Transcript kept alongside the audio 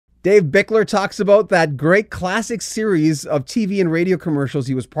Dave Bickler talks about that great classic series of TV and radio commercials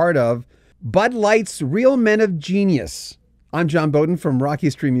he was part of, Bud Light's Real Men of Genius. I'm John Beaudin from Rock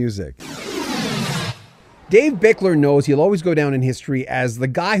History Music. Dave Bickler knows he'll always go down in history as the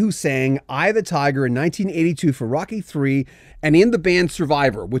guy who sang Eye the Tiger in 1982 for Rocky III and in the band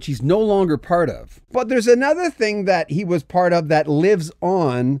Survivor, which he's no longer part of. But there's another thing that he was part of that lives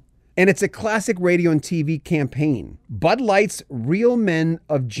on, and it's a classic radio and TV campaign. Bud Light's Real Men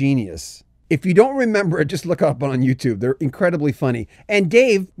of Genius. If you don't remember it, just look up on YouTube. They're incredibly funny. And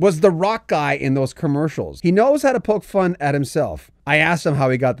Dave was the rock guy in those commercials. He knows how to poke fun at himself. I asked him how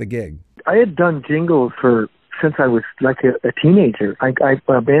he got the gig. I had done jingles since I was like a teenager.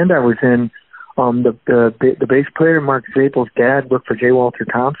 A band I was in, the bass player, Mark Zabel's dad, worked for J. Walter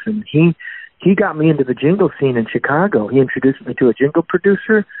Thompson. He got me into the jingle scene in Chicago. He introduced me to a jingle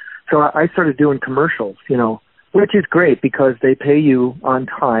producer. So I started doing commercials, which is great because they pay you on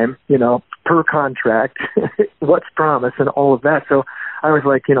time, per contract, what's promised and all of that. So I was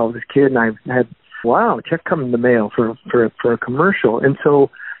like, this kid, and I had, wow, a check coming in the mail for a commercial. And so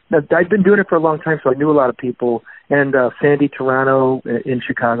I'd been doing it for a long time, so I knew a lot of people. And Sandy Toronto in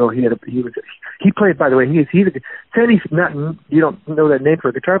Chicago, he played, by the way, Sandy's not, you don't know that name for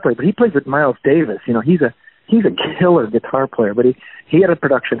a guitar player, but he plays with Miles Davis. He's a killer guitar player, but he had a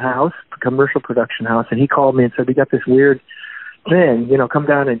commercial production house, and he called me and said, we got this weird thing, come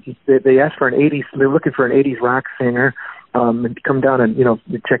down, and they asked for they're looking for an 80s rock singer, and come down and,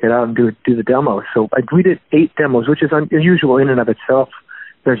 check it out and do the demo. So we did 8 demos, which is unusual in and of itself.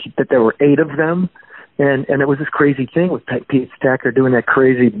 There were 8 of them, and it was this crazy thing with Pete Stacker doing that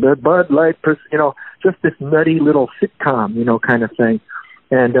crazy Bud Light, just this nutty little sitcom, kind of thing.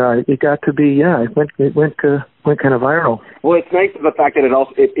 And it got to be, it went kind of viral. Well, it's nice the fact that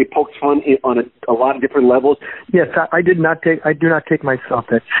it pokes fun on a lot of different levels. Yes, I do not take myself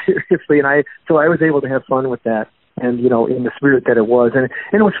that seriously, and so I was able to have fun with that, and in the spirit that it was, and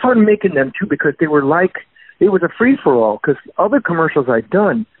it was fun making them too because they were like. It was a free-for-all, because other commercials I'd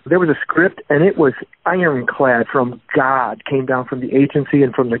done, there was a script, and it was ironclad from God, came down from the agency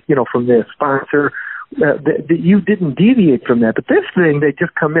and from the sponsor. You didn't deviate from that. But this thing, they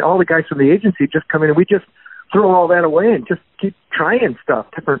just come in, all the guys from the agency just come in, and we just throw all that away and just keep trying stuff,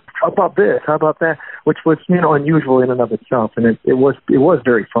 different, how about this, how about that, which was, unusual in and of itself, and it was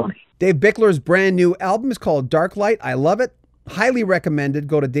very funny. Dave Bickler's brand new album is called Dark Light. I love it. Highly recommended.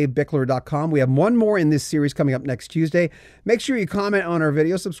 Go to davebickler.com. We have one more in this series coming up next Tuesday. Make sure you comment on our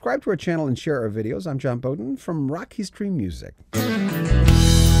video, subscribe to our channel, and share our videos. I'm John Beaudin from Rock History Music.